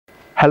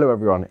Hello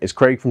everyone, it's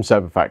Craig from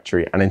Server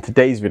Factory, and in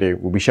today's video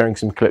we'll be showing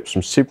some clips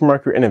from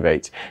Supermicro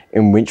Innovate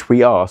in which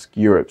we ask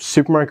Europe's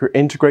Supermicro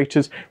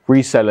Integrators,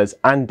 Resellers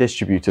and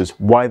Distributors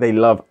why they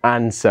love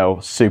and sell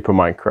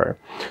Supermicro.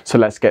 So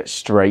let's get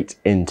straight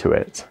into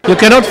it. You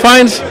cannot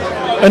find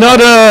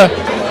another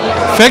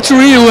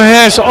factory who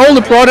has all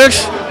the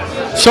products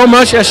so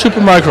much as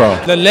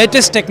Supermicro. The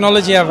latest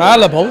technology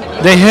available.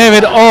 They have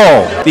it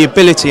all. The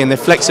ability and the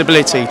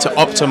flexibility to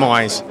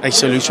optimize a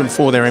solution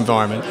for their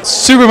environment.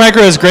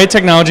 Supermicro has great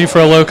technology for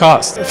a low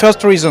cost.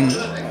 First reason,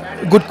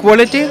 good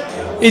quality.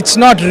 It's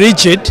not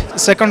rigid.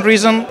 Second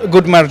reason,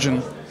 good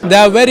margin. They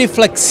are very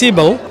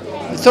flexible.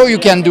 So you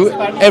can do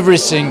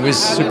everything with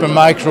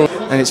Supermicro.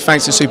 And it's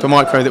thanks to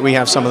Supermicro that we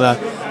have some of the,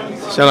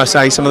 shall I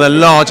say, some of the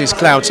largest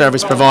cloud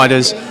service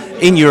providers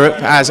in Europe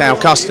as our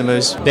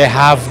customers. They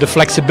have the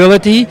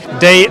flexibility.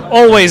 They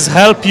always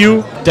help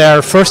you.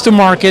 They're first to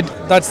market.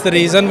 That's the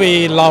reason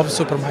we love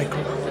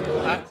Supermicro.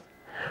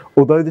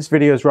 Although this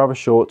video is rather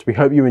short, we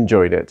hope you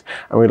enjoyed it,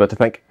 and we'd like to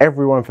thank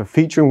everyone for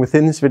featuring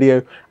within this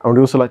video, and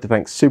we'd also like to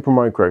thank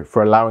Supermicro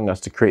for allowing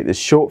us to create this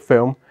short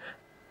film.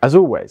 As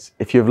always,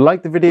 if you've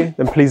liked the video,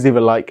 then please leave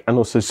a like and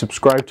also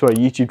subscribe to our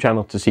YouTube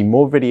channel to see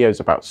more videos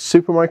about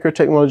Supermicro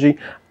technology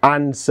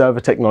and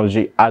server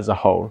technology as a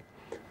whole.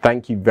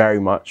 Thank you very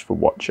much for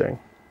watching.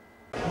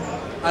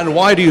 And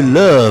why do you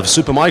love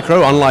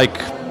Supermicro unlike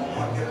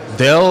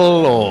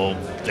Dell or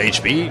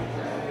HP?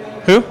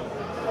 Who?